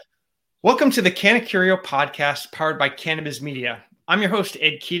Welcome to the Cannacurio podcast powered by Cannabis Media. I'm your host,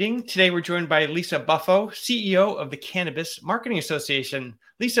 Ed Keating. Today, we're joined by Lisa Buffo, CEO of the Cannabis Marketing Association.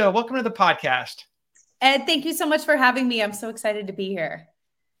 Lisa, welcome to the podcast. Ed, thank you so much for having me. I'm so excited to be here.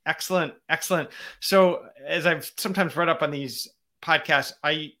 Excellent. So as I've sometimes read up on these podcasts,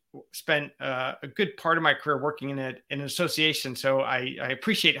 I spent a good part of my career working in an association. So I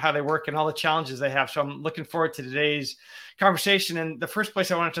appreciate how they work and all the challenges they have. So I'm looking forward to today's conversation. And the first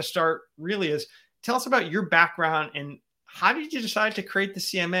place I wanted to start really is tell us about your background and how did you decide to create the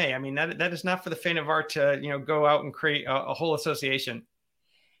CMA? I mean, that is not for the faint of heart to, go out and create a whole association.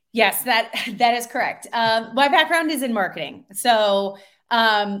 Yes, that is correct. My background is in marketing. So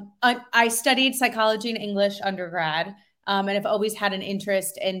I studied psychology and English undergrad. And I've always had an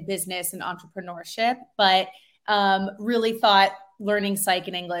interest in business and entrepreneurship, but really thought learning psych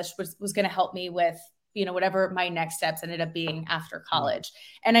and English was going to help me with, whatever my next steps ended up being after college.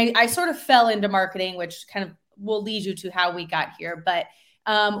 And I sort of fell into marketing, which kind of will lead you to how we got here. But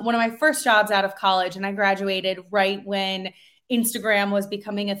one of my first jobs out of college, and I graduated right when Instagram was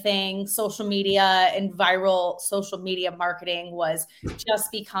becoming a thing, social media and viral social media marketing was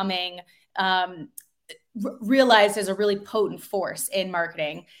just becoming realized as a really potent force in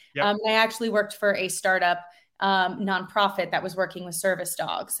marketing. Yep. I actually worked for a startup nonprofit that was working with service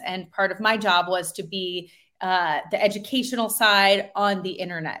dogs. And part of my job was to be the educational side on the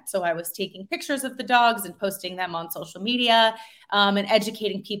internet. So I was taking pictures of the dogs and posting them on social media and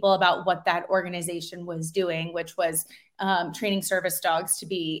educating people about what that organization was doing, which was training service dogs to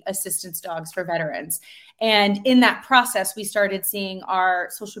be assistance dogs for veterans. And in that process, we started seeing our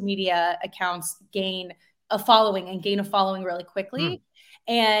social media accounts gain a following really quickly.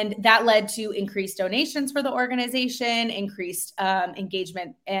 And that led to increased donations for the organization, increased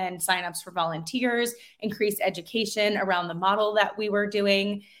engagement and signups for volunteers, increased education around the model that we were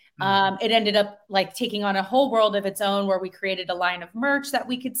doing. It ended up like taking on a whole world of its own where we created a line of merch that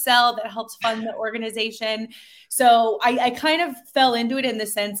we could sell that helps fund the organization. So I kind of fell into it in the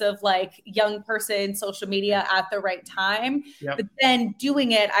sense of like young person, social media at the right time. Yep. But then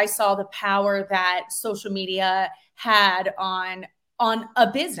doing it, I saw the power that social media had on a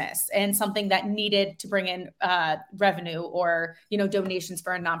business and something that needed to bring in revenue or, donations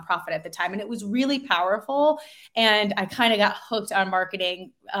for a nonprofit at the time. And it was really powerful. And I kind of got hooked on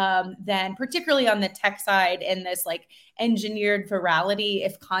marketing then, particularly on the tech side and this like engineered virality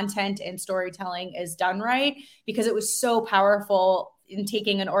if content and storytelling is done right, because it was so powerful in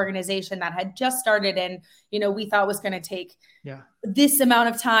taking an organization that had just started and, we thought was going to take this amount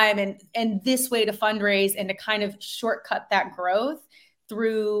of time and this way to fundraise and to kind of shortcut that growth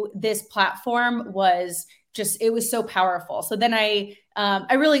through this platform was just, it was so powerful. So then I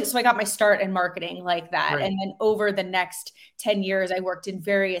got my start in marketing like that. Right. And then over the next 10 years, I worked in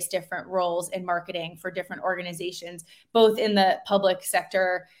various different roles in marketing for different organizations, both in the public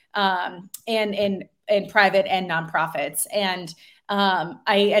sector and in private and nonprofits. And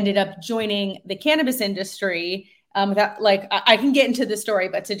I ended up joining the cannabis industry. I can get into the story,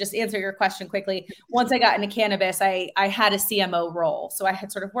 but to just answer your question quickly, once I got into cannabis, I had a CMO role. So I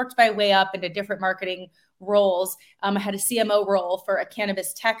had sort of worked my way up into different marketing roles. I had a CMO role for a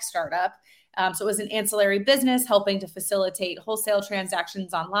cannabis tech startup. So it was an ancillary business helping to facilitate wholesale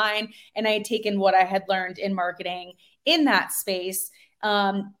transactions online. And I had taken what I had learned in marketing in that space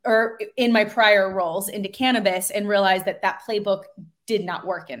or in my prior roles into cannabis and realized that playbook did not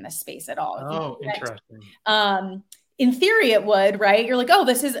work in this space at all. Oh, interesting. In theory, it would, right? You're like, oh,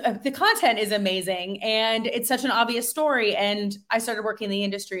 the content is amazing. And it's such an obvious story. And I started working in the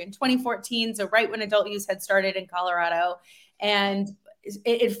industry in 2014. So right when adult use had started in Colorado, and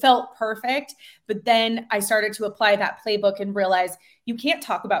it felt perfect. But then I started to apply that playbook and realize you can't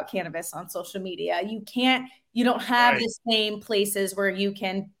talk about cannabis on social media. You don't have the same places where you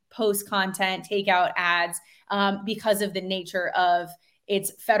can post content, take out ads because of the nature of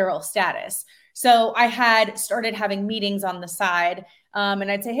its federal status. So I had started having meetings on the side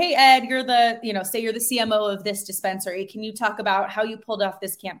and I'd say, hey, Ed, say you're the CMO of this dispensary. Can you talk about how you pulled off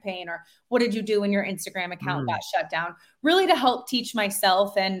this campaign or what did you do when your Instagram account got shut down? Really to help teach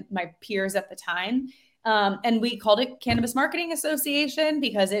myself and my peers at the time. And we called it Cannabis Marketing Association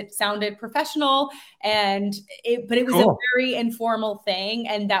because it sounded professional but it was cool. A very informal thing.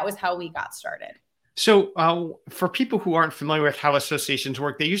 And that was how we got started. So for people who aren't familiar with how associations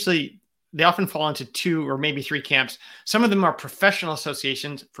work, they often fall into two or maybe three camps. Some of them are professional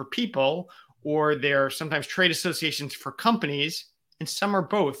associations for people, or they're sometimes trade associations for companies, and some are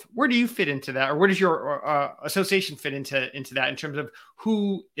both. Where do you fit into that? Or where does your association fit into that in terms of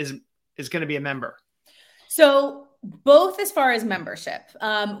who is going to be a member? So both as far as membership.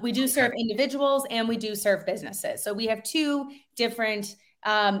 We do serve individuals and we do serve businesses. So we have two different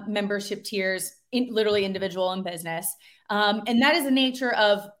membership tiers, literally individual and business. And that is the nature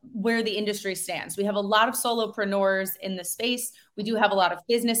of where the industry stands. We have a lot of solopreneurs in the space. We do have a lot of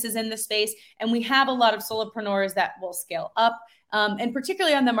businesses in the space, and we have a lot of solopreneurs that will scale up. And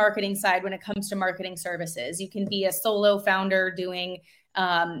particularly on the marketing side, when it comes to marketing services, you can be a solo founder doing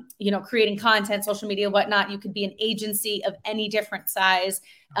creating content, social media, whatnot. You could be an agency of any different size.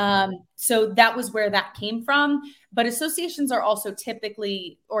 So that was where that came from. But associations are also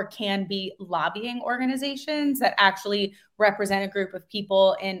typically or can be lobbying organizations that actually represent a group of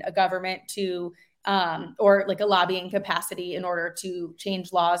people in a government to, or like a lobbying capacity in order to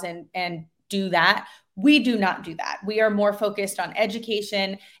change laws and do that. We do not do that. We are more focused on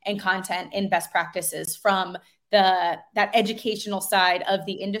education and content and best practices from that educational side of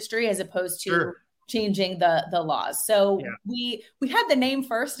the industry, as opposed to changing the laws. So we had the name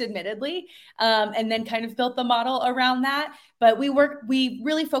first, admittedly, and then kind of built the model around that. But we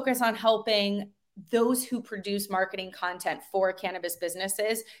really focus on helping those who produce marketing content for cannabis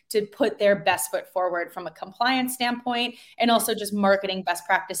businesses to put their best foot forward from a compliance standpoint, and also just marketing best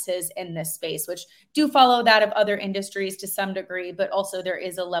practices in this space, which do follow that of other industries to some degree, but also there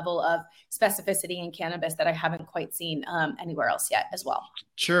is a level of specificity in cannabis that I haven't quite seen anywhere else yet as well.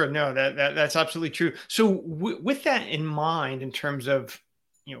 Sure. No, that's absolutely true. So with that in mind, in terms of,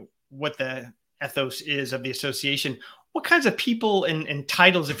 what the ethos is of the association, what kinds of people and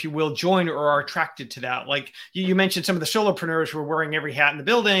titles, if you will, join or are attracted to that? Like you mentioned some of the solopreneurs who are wearing every hat in the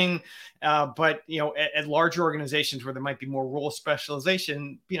building, but at larger organizations where there might be more role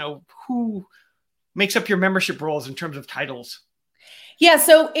specialization, who makes up your membership roles in terms of titles? Yeah,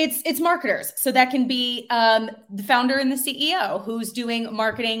 so it's marketers. So that can be the founder and the CEO who's doing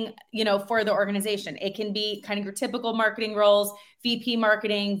marketing, for the organization. It can be kind of your typical marketing roles: VP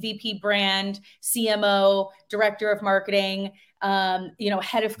marketing, VP brand, CMO, director of marketing,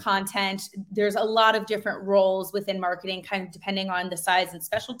 head of content. There's a lot of different roles within marketing, kind of depending on the size and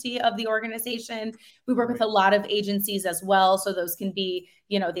specialty of the organization. We work with a lot of agencies as well. So those can be,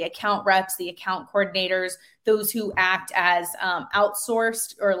 the account reps, the account coordinators, those who act as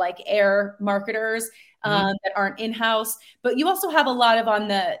outsourced or like air marketers that aren't in-house. But you also have a lot of on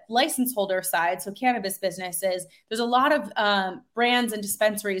the license holder side. So cannabis businesses, there's a lot of brands and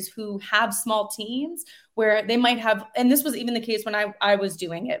dispensaries who have small teams where they might have, and this was even the case when I was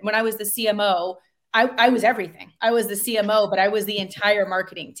doing it. When I was the CMO, I was everything. I was the CMO, but I was the entire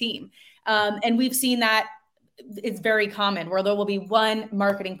marketing team. And we've seen that it's very common where there will be one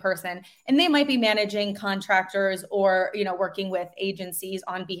marketing person and they might be managing contractors or, working with agencies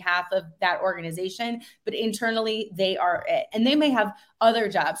on behalf of that organization, but internally they are it. And they may have other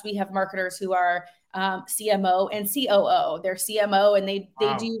jobs. We have marketers who are CMO and COO. They're CMO and they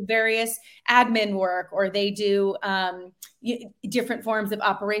do various admin work, or they do different forms of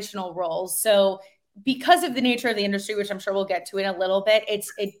operational roles. So because of the nature of the industry, which I'm sure we'll get to in a little bit,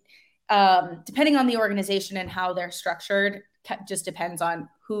 depending on the organization and how they're structured, just depends on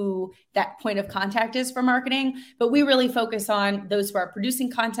who that point of contact is for marketing. But we really focus on those who are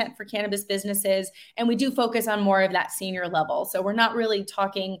producing content for cannabis businesses. And we do focus on more of that senior level. So we're not really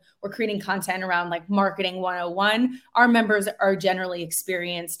talking or creating content around like marketing 101. Our members are generally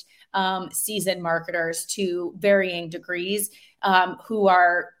experienced, seasoned marketers to varying degrees, who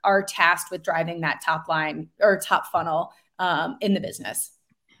are tasked with driving that top line or top funnel in the business.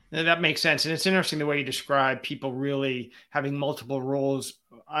 That makes sense. And it's interesting the way you describe people really having multiple roles.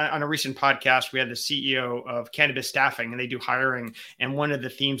 On a recent podcast, we had the CEO of Cannabis Staffing, and they do hiring. And one of the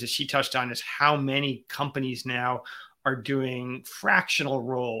themes that she touched on is how many companies now are doing fractional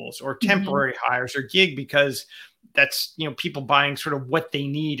roles or temporary hires or gig, because that's, people buying sort of what they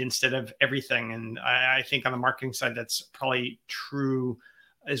need instead of everything. And I think on the marketing side, that's probably true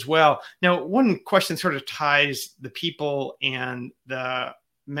as well. Now, one question sort of ties the people and the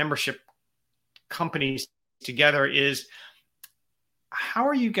membership companies together is, how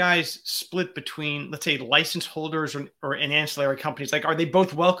are you guys split between, let's say, license holders or ancillary companies? Like, are they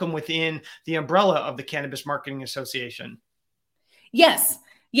both welcome within the umbrella of the Cannabis Marketing Association? Yes.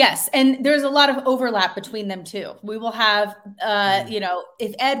 And there's a lot of overlap between them too. We will have,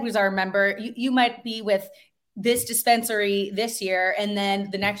 if Ed was our member, you might be with this dispensary this year, and then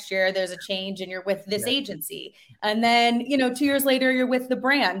the next year there's a change and you're with this agency. And then, 2 years later, you're with the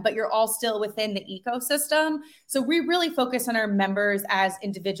brand, but you're all still within the ecosystem. So we really focus on our members as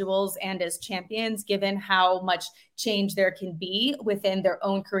individuals and as champions, given how much change there can be within their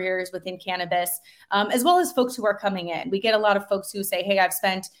own careers within cannabis, as well as folks who are coming in. We get a lot of folks who say, hey, I've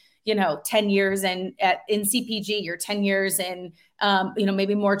spent 10 years in CPG, you're 10 years in,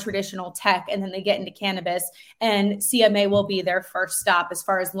 maybe more traditional tech, and then they get into cannabis, and CMA will be their first stop as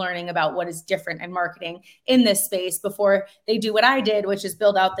far as learning about what is different in marketing in this space before they do what I did, which is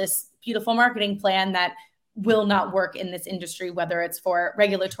build out this beautiful marketing plan that will not work in this industry, whether it's for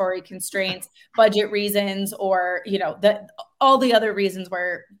regulatory constraints, budget reasons, or, all the other reasons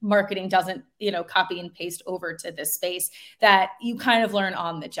where marketing doesn't, copy and paste over to this space that you kind of learn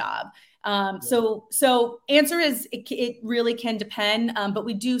on the job. So answer is it really can depend, but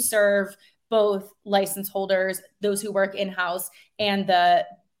we do serve both license holders, those who work in-house, and the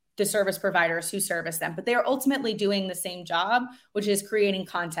service providers who service them, but they are ultimately doing the same job, which is creating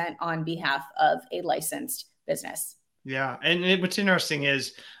content on behalf of a licensed business. Yeah. And what's interesting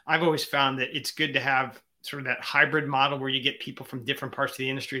is I've always found that it's good to have sort of that hybrid model where you get people from different parts of the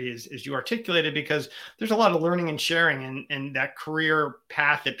industry, as you articulated, because there's a lot of learning and sharing, and that career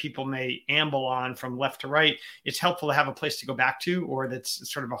path that people may amble on from left to right. It's helpful to have a place to go back to, or that's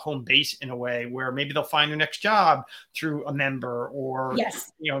sort of a home base in a way where maybe they'll find their next job through a member, or,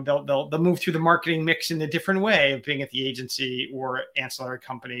 yes, they'll move through the marketing mix in a different way of being at the agency or ancillary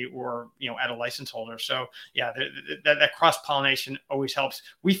company, or, at a license holder. So yeah, that cross-pollination always helps.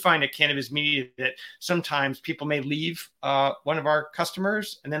 We find at Cannabis Media that sometimes people may leave one of our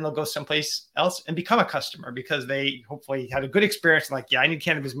customers, and then they'll go someplace else and become a customer because they hopefully had a good experience. And I need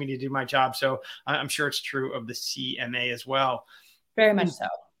Cannabis Media to do my job. So I'm sure it's true of the CMA as well. Very much so.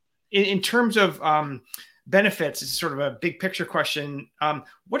 In terms of benefits, it's sort of a big picture question.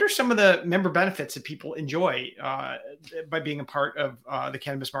 What are some of the member benefits that people enjoy by being a part of the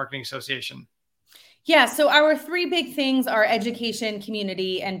Cannabis Marketing Association? Yeah, so our three big things are education,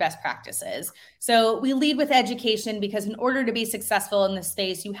 community, and best practices. So we lead with education because in order to be successful in this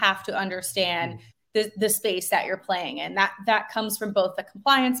space, you have to understand the space that you're playing in. That comes from both the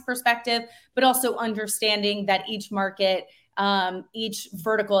compliance perspective, but also understanding that each market, each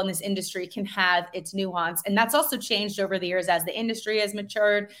vertical in this industry can have its nuance. And that's also changed over the years as the industry has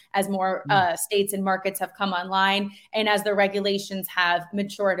matured, as more states and markets have come online, and as the regulations have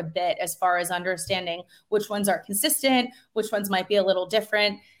matured a bit as far as understanding which ones are consistent, which ones might be a little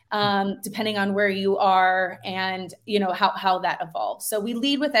different, depending on where you are and, how that evolves. So we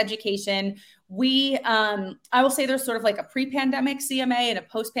lead with education. I will say there's sort of like a pre-pandemic CMA and a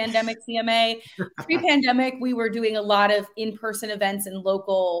post-pandemic CMA. Pre-pandemic, we were doing a lot of in-person events in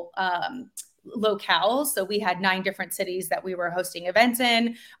local locales. So we had 9 different cities that we were hosting events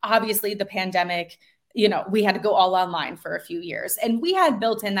in. Obviously, the pandemic, we had to go all online for a few years. And we had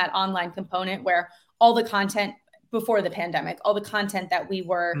built in that online component where all the content before the pandemic, all the content that we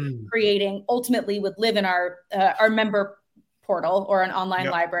were creating ultimately would live in our member portal or an online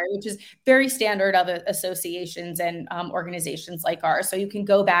library, which is very standard of associations and organizations like ours. So you can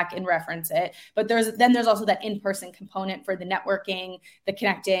go back and reference it. But there's also that in-person component for the networking, the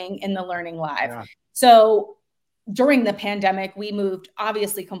connecting, and the learning live. Yeah. So during the pandemic, we moved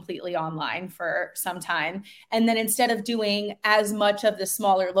obviously completely online for some time. And then instead of doing as much of the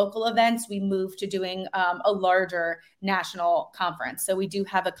smaller local events, we moved to doing a larger national conference. So we do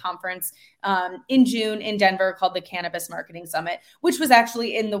have a conference in June in Denver called the Cannabis Marketing Summit, which was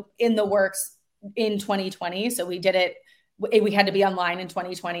actually in the works in 2020. So we did it. We had to be online in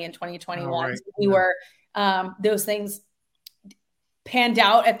 2020 and 2021. Oh, right. So we were those things panned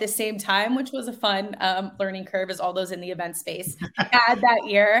out at the same time, which was a fun learning curve as all those in the event space had that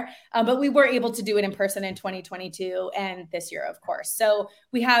year. But we were able to do it in person in 2022 and this year, of course. So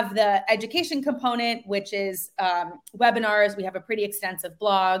we have the education component, which is webinars. We have a pretty extensive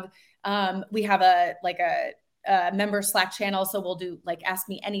blog. We have a member Slack channel. So we'll do Ask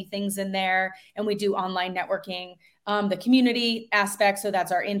Me Anythings in there. And we do online networking, the community aspect. So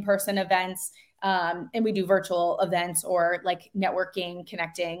that's our in-person events. And we do virtual events or networking,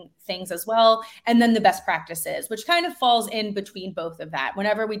 connecting things as well. And then the best practices, which kind of falls in between both of that.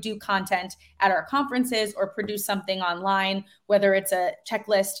 Whenever we do content at our conferences or produce something online, whether it's a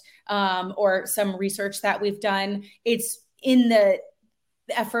checklist or some research that we've done, it's in the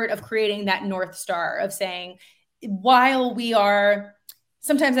effort of creating that North Star of saying, while we are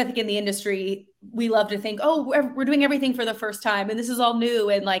sometimes I think in the industry, we love to think, oh, we're doing everything for the first time and this is all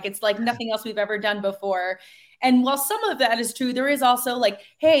new. And it's like nothing else we've ever done before. And while some of that is true, there is also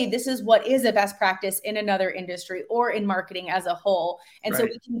hey, this is what is a best practice in another industry or in marketing as a whole. And so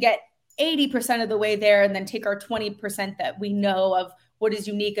we can get 80% of the way there and then take our 20% that we know of what is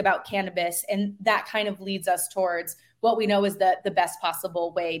unique about cannabis. And that kind of leads us towards what we know is the best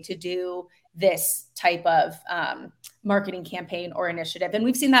possible way to do this type of marketing campaign or initiative. And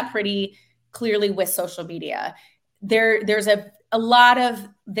we've seen that pretty clearly with social media. There's a a lot of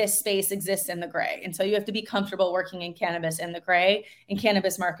this space exists in the gray. And so you have to be comfortable working in cannabis in the gray, and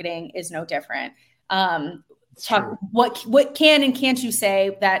cannabis marketing is no different. What can and can't you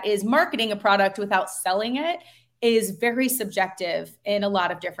say that is marketing a product without selling it is very subjective in a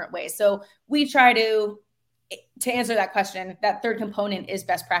lot of different ways. So we try to answer that question, that third component is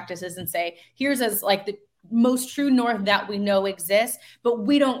best practices, and say, here's as like the most true north that we know exists, but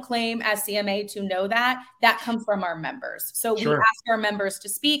we don't claim as CMA to know that. That comes from our members. So we ask our members to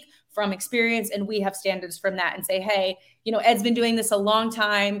speak from experience, and we have standards from that and say, hey, Ed's been doing this a long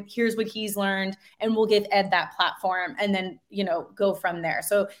time. Here's what he's learned. And we'll give Ed that platform and then, go from there.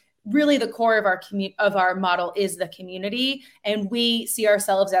 So really the core of our model is the community, and we see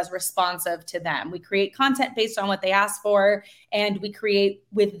ourselves as responsive to them. We create content based on what they ask for, and we create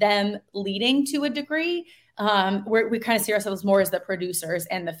with them leading to a degree. We kind of see ourselves more as the producers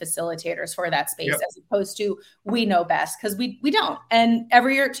and the facilitators for that space, as opposed to we know best, because we don't. And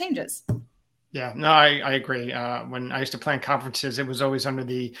every year it changes. Yeah, no, I agree. When I used to plan conferences, it was always under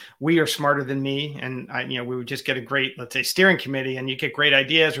the "we are smarter than me," and we would just get a great, let's say, steering committee, and you get great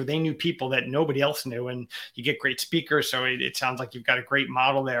ideas, or they knew people that nobody else knew, and you get great speakers. So it sounds like you've got a great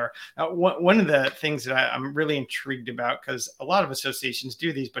model there. One of the things that I'm really intrigued about, because a lot of associations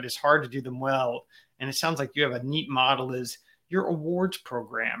do these, but it's hard to do them well, and it sounds like you have a neat model, is your awards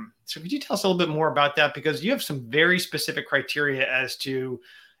program. So could you tell us a little bit more about that? Because you have some very specific criteria as to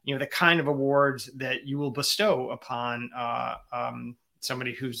the kind of awards that you will bestow upon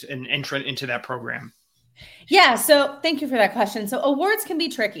somebody who's an entrant into that program. Yeah. So thank you for that question. So awards can be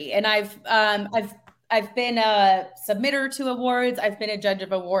tricky, and I've been a submitter to awards. I've been a judge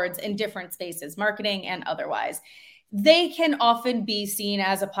of awards in different spaces, marketing and otherwise. They can often be seen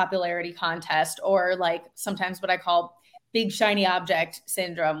as a popularity contest, or like sometimes what I call big shiny object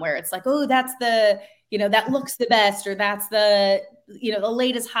syndrome, where it's like, oh, that's the, that looks the best, or that's the, the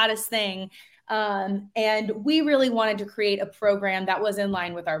latest, hottest thing. And we really wanted to create a program that was in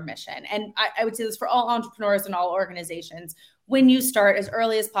line with our mission. And I would say this for all entrepreneurs and all organizations. When you start, as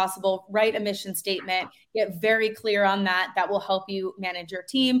early as possible, write a mission statement, get very clear on that. That will help you manage your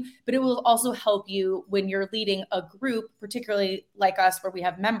team, but it will also help you when you're leading a group, particularly like us, where we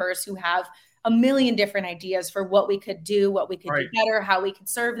have members who have a million different ideas for what we could do, what we could do better, how we could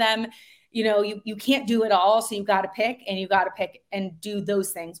serve them. You can't do it all. So you've got to pick and do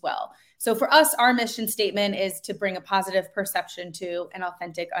those things well. So for us, our mission statement is to bring a positive perception to an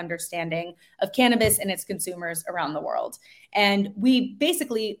authentic understanding of cannabis and its consumers around the world. And we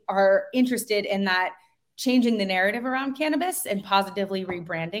basically are interested in that, changing the narrative around cannabis and positively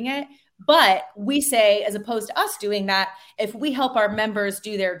rebranding it. But we say, as opposed to us doing that, if we help our members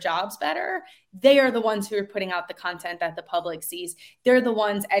do their jobs better, they are the ones who are putting out the content that the public sees. They're the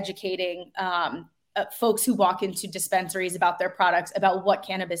ones educating folks who walk into dispensaries about their products, about what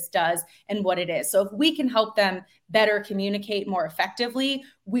cannabis does and what it is. So if we can help them better communicate more effectively,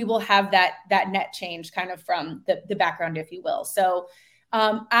 we will have that net change kind of from the background, if you will. So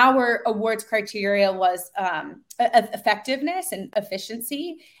our awards criteria was effectiveness and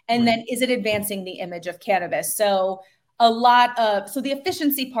efficiency. And then, is it advancing the image of cannabis? So the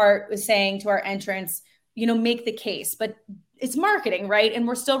efficiency part was saying to our entrants, make the case, but it's marketing, right? And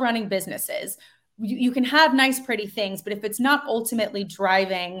we're still running businesses. You can have nice, pretty things, but if it's not ultimately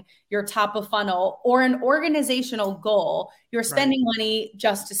driving your top of funnel or an organizational goal, you're spending money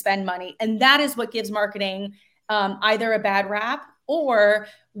just to spend money. And that is what gives marketing either a bad rap, or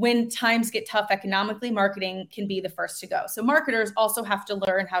when times get tough economically, marketing can be the first to go. So marketers also have to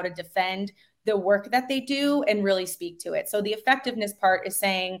learn how to defend the work that they do and really speak to it. So the effectiveness part is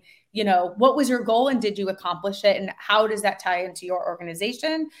saying, what was your goal and did you accomplish it? And how does that tie into your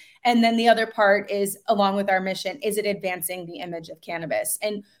organization? And then the other part is, along with our mission, is it advancing the image of cannabis?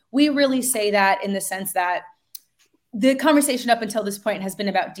 And we really say that in the sense that the conversation up until this point has been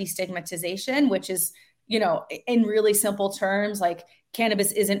about destigmatization, which is, in really simple terms, like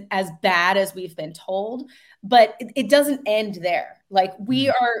cannabis isn't as bad as we've been told, but it doesn't end there. Like we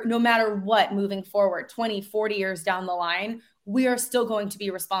are, no matter what, moving forward, 20, 40 years down the line, we are still going to be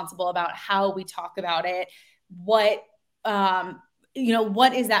responsible about how we talk about it. What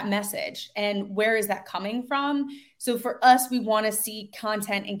is that message and where is that coming from? So for us, we want to see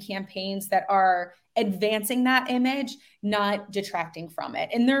content and campaigns that are advancing that image, not detracting from it.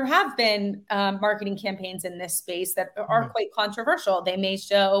 And there have been marketing campaigns in this space that are quite controversial. They may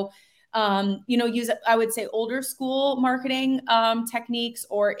show, use, I would say, older school marketing techniques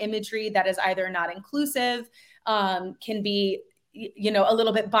or imagery that is either not inclusive, can be, a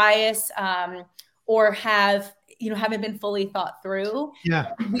little bit biased, or haven't been fully thought through.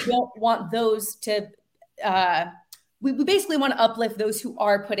 Yeah. We don't want those to we basically want to uplift those who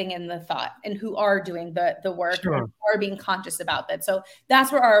are putting in the thought and who are doing the work Sure. and are being conscious about that. So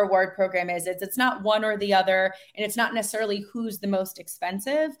that's where our award program is. It's not one or the other, and it's not necessarily who's the most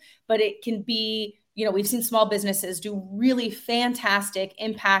expensive, but it can be, we've seen small businesses do really fantastic,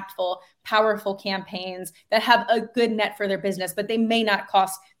 impactful, powerful campaigns that have a good net for their business, but they may not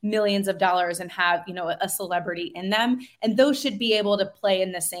cost millions of dollars and have, a celebrity in them. And those should be able to play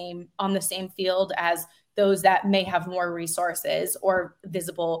on the same field as those that may have more resources or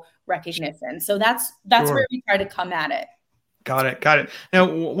visible recognition. So that's Sure. where we try to come at it. Got it. Now,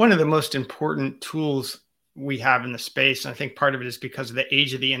 one of the most important tools we have in the space, and I think part of it is because of the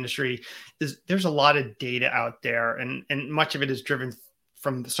age of the industry, is there's a lot of data out there, and much of it is driven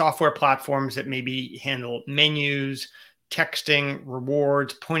from the software platforms that maybe handle menus, texting,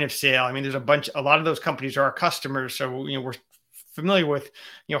 rewards, point of sale. I mean, there's a lot of those companies are our customers, so we're familiar with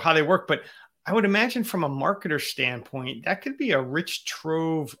how they work. But I would imagine from a marketer standpoint, that could be a rich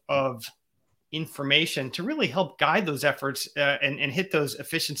trove of information to really help guide those efforts and hit those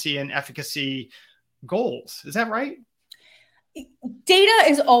efficiency and efficacy goals. Is that right? Data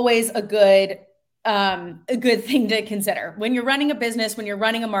is always a good thing to consider when you're running a business, when you're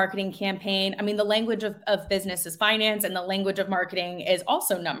running a marketing campaign. I mean, the language of business is finance, and the language of marketing is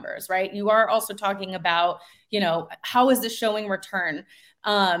also numbers, right? You are also talking about, how is this showing return?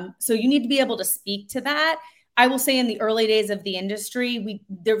 So you need to be able to speak to that. I will say in the early days of the industry,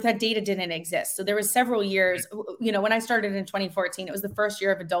 that data didn't exist. So there was several years, when I started in 2014, it was the first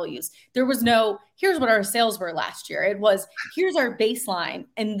year of adult use. There was no, here's what our sales were last year. It was, here's our baseline.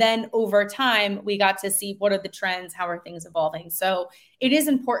 And then over time, we got to see what are the trends, how are things evolving. So it is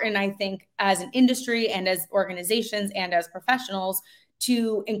important, I think, as an industry and as organizations and as professionals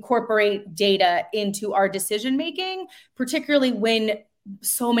to incorporate data into our decision-making, particularly when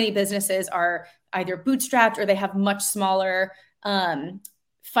so many businesses are either bootstrapped or they have much smaller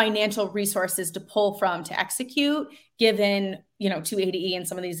financial resources to pull from to execute, given 280E and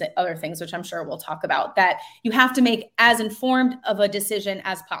some of these other things, which I'm sure we'll talk about, that you have to make as informed of a decision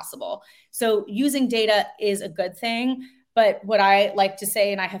as possible. So using data is a good thing. But what I like to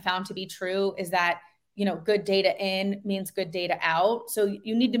say, and I have found to be true, is that good data in means good data out. So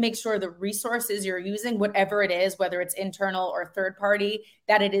you need to make sure the resources you're using, whatever it is, whether it's internal or third party,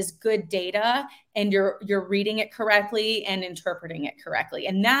 that it is good data and you're reading it correctly and interpreting it correctly.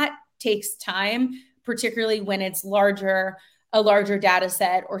 And that takes time, particularly when it's a larger data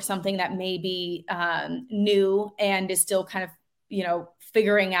set or something that may be new and is still kind of,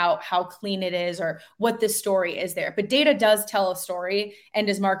 figuring out how clean it is or what the story is there. But data does tell a story. And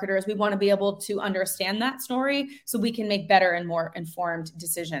as marketers, we want to be able to understand that story so we can make better and more informed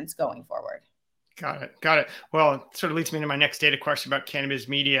decisions going forward. Got it. Well, it sort of leads me into my next data question about cannabis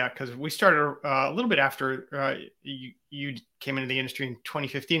media, because we started a little bit after you came into the industry in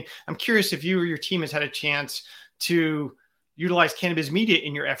 2015. I'm curious if you or your team has had a chance to utilize cannabis media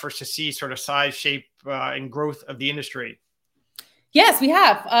in your efforts to see sort of size, shape, and growth of the industry. Yes, we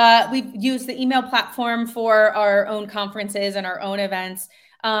have. We've used the email platform for our own conferences and our own events,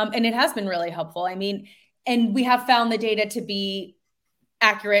 and it has been really helpful. I mean, and we have found the data to be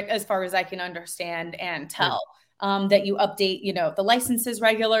accurate as far as I can understand and tell. That you update, the licenses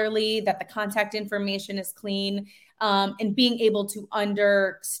regularly, that the contact information is clean, and being able to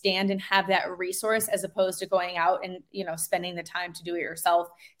understand and have that resource as opposed to going out and, spending the time to do it yourself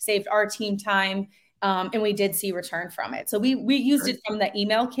saved our team time. And we did see return from it. So we used it from the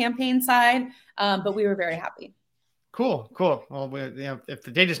email campaign side, but we were very happy. Cool. Well, if the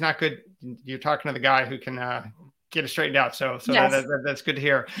data is not good, you're talking to the guy who can get it straightened out. So yes. That's good to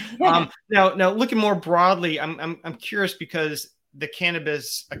hear. Now looking more broadly, I'm curious because the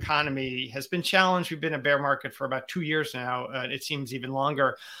cannabis economy has been challenged. We've been in a bear market for about 2 years now. It seems even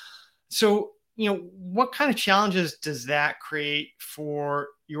longer. So, what kind of challenges does that create for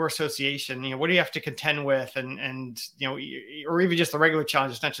your association? What do you have to contend with, and or even just the regular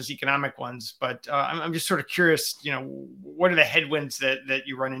challenges, not just economic ones? But I'm just sort of curious. What are the headwinds that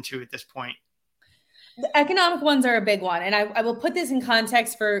you run into at this point? The economic ones are a big one. And I will put this in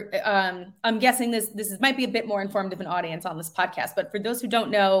context for, I'm guessing this might be a bit more informative an audience on this podcast, but for those who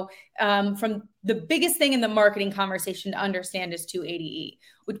don't know, from the biggest thing in the marketing conversation to understand is 280E,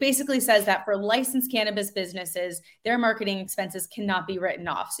 which basically says that for licensed cannabis businesses, their marketing expenses cannot be written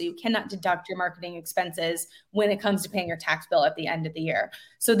off. So you cannot deduct your marketing expenses when it comes to paying your tax bill at the end of the year.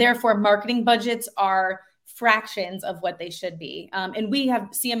 So therefore, marketing budgets are fractions of what they should be. And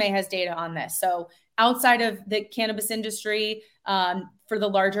CMA has data on this. So outside of the cannabis industry, for the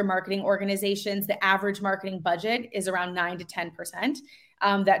larger marketing organizations, the average marketing budget is around 9 to 10%.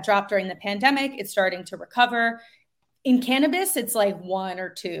 That dropped during the pandemic. It's starting to recover. In cannabis, it's like 1 or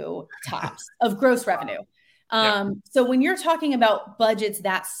 2 tops of gross revenue. Yep. So when you're talking about budgets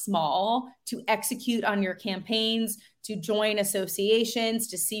that small to execute on your campaigns, to join associations,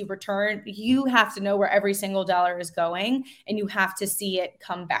 to see return, you have to know where every single dollar is going, and you have to see it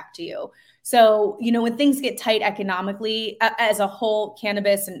come back to you. So, when things get tight economically as a whole,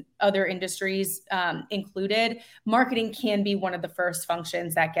 cannabis and other industries included, marketing can be one of the first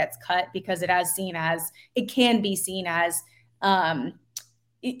functions that gets cut because it can be seen as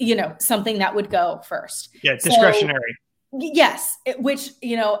something that would go first. Yeah, discretionary. So, yes, which,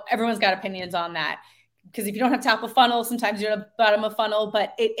 everyone's got opinions on that. Because if you don't have top of funnel, sometimes you don't have bottom of funnel,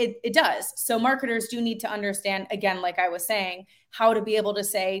 but it does. So marketers do need to understand, again, like I was saying, how to be able to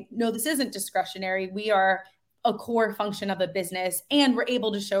say, no, this isn't discretionary. We are a core function of a business, and we're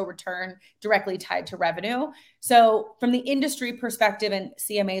able to show return directly tied to revenue. So from the industry perspective and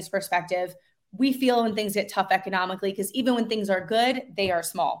CMA's perspective, we feel when things get tough economically, because even when things are good, they are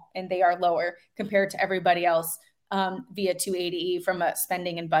small and they are lower compared to everybody else via 280E from a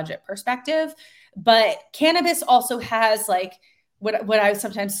spending and budget perspective. But cannabis also has like what I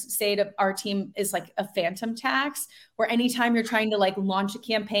sometimes say to our team is like a phantom tax, where anytime you're trying to like launch a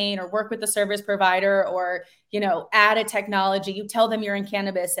campaign or work with a service provider or, add a technology, you tell them you're in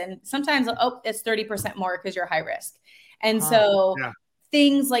cannabis, and sometimes, it's 30% more because you're high risk. And so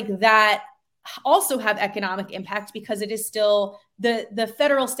things like that also have economic impact because it is still the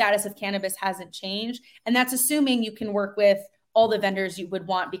federal status of cannabis hasn't changed. And that's assuming you can work with all the vendors you would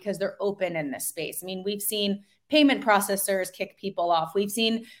want because they're open in this space. I mean, we've seen payment processors kick people off. We've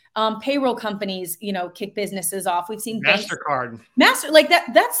seen payroll companies, kick businesses off. We've seen MasterCard. Like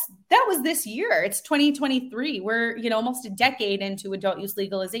that was this year. It's 2023. We're, almost a decade into adult use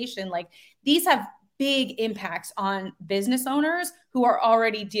legalization. Like these have big impacts on business owners who are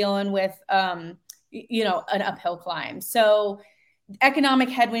already dealing with, an uphill climb. So economic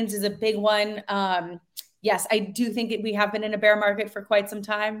headwinds is a big one. Yes, I do think we have been in a bear market for quite some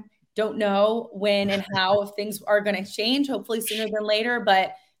time. Don't know when and how things are going to change, hopefully sooner than later.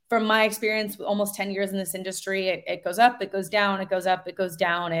 But from my experience, almost 10 years in this industry, it goes up, it goes down, it goes up, it goes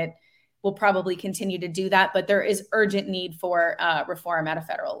down. It will probably continue to do that. But there is urgent need for reform at a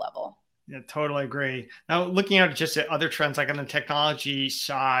federal level. Yeah, totally agree. Now, looking at just at other trends, like on the technology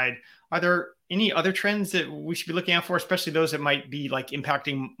side, are there any other trends that we should be looking out for, especially those that might be like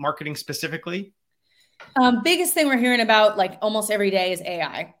impacting marketing specifically? Biggest thing we're hearing about like almost every day is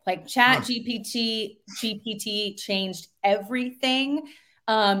AI. Like GPT changed everything.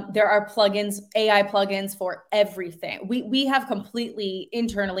 There are AI plugins for everything. We have completely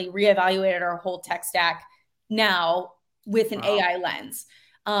internally reevaluated our whole tech stack now with an AI lens.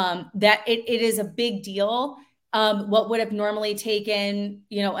 That it is a big deal. What would have normally taken,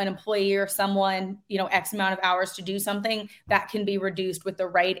 an employee or someone, X amount of hours to do something, that can be reduced with the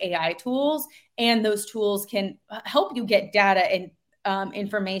right AI tools. And those tools can help you get data and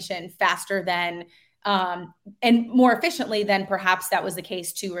information faster than and more efficiently than perhaps that was the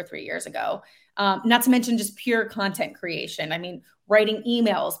case 2 or 3 years ago. Not to mention just pure content creation. I mean, writing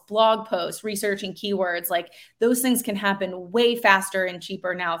emails, blog posts, researching keywords, like those things can happen way faster and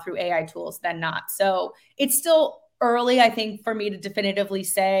cheaper now through AI tools than not. So it's still early, I think, for me to definitively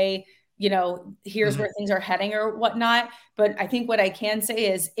say, here's where things are heading or whatnot. But I think what I can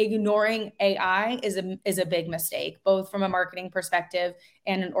say is ignoring AI is a big mistake, both from a marketing perspective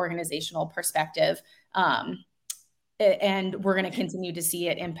and an organizational perspective. And we're going to continue to see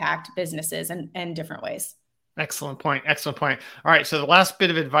it impact businesses in different ways. Excellent point. Excellent point. All right. So the last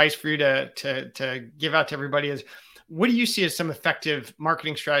bit of advice for you to give out to everybody is, what do you see as some effective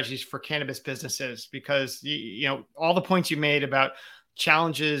marketing strategies for cannabis businesses? Because all the points you made about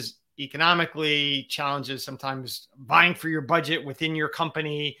challenges economically, challenges sometimes vying for your budget within your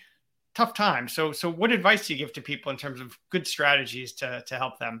company, tough times. So what advice do you give to people in terms of good strategies to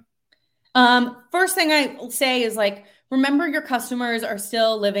help them? First thing I will say is remember your customers are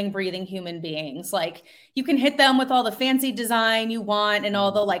still living, breathing human beings. Like you can hit them with all the fancy design you want and all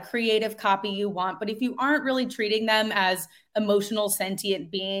the creative copy you want. But if you aren't really treating them as emotional,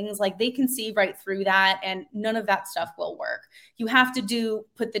 sentient beings, they can see right through that, and none of that stuff will work. You have to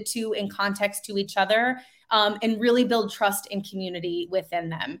put the two in context to each other. And really build trust and community within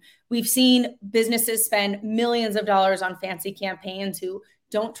them. We've seen businesses spend millions of dollars on fancy campaigns who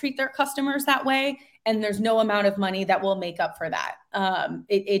don't treat their customers that way. And there's no amount of money that will make up for that.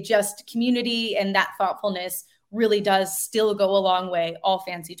 It just community and that thoughtfulness really does still go a long way, all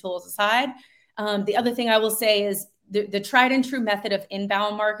fancy tools aside. The other thing I will say is the tried and true method of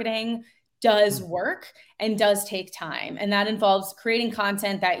inbound marketing does work and does take time. And that involves creating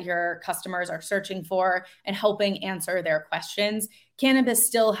content that your customers are searching for and helping answer their questions. Cannabis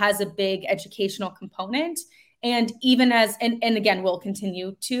still has a big educational component. And even and again, we'll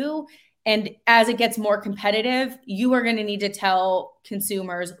continue to, and as it gets more competitive, you are going to need to tell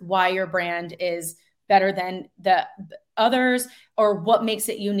consumers why your brand is better than the others, or what makes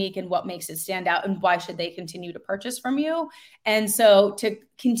it unique and what makes it stand out, and why should they continue to purchase from you. And so to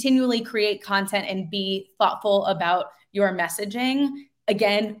continually create content and be thoughtful about your messaging,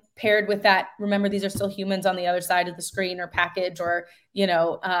 again, paired with that, remember, these are still humans on the other side of the screen or package or,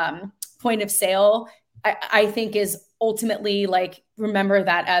 point of sale, I think is ultimately like, remember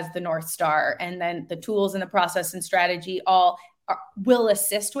that as the North Star, and then the tools and the process and strategy all will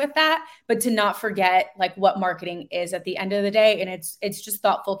assist with that, but to not forget like what marketing is at the end of the day. And it's just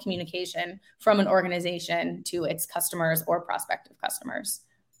thoughtful communication from an organization to its customers or prospective customers.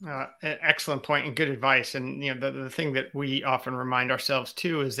 Excellent point and good advice. And the thing that we often remind ourselves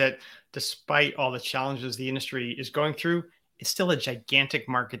too is that despite all the challenges the industry is going through, it's still a gigantic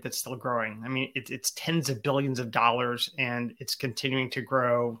market that's still growing. I mean, it's tens of billions of dollars, and it's continuing to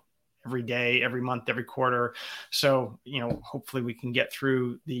grow every day, every month, every quarter. So, hopefully we can get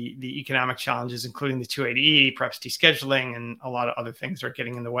through the economic challenges, including the 280E, perhaps descheduling, and a lot of other things are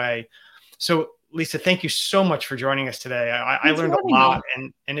getting in the way. So, Lisa, thank you so much for joining us today. I learned a lot,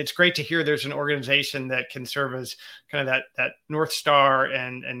 and it's great to hear there's an organization that can serve as kind of that North Star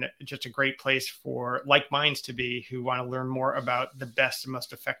and just a great place for like minds to be, who want to learn more about the best and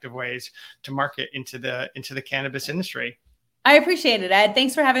most effective ways to market into the cannabis industry. I appreciate it, Ed.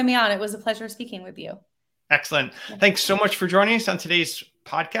 Thanks for having me on. It was a pleasure speaking with you. Excellent. Thanks so much for joining us on today's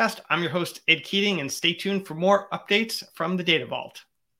podcast. I'm your host, Ed Keating, and stay tuned for more updates from the Data Vault.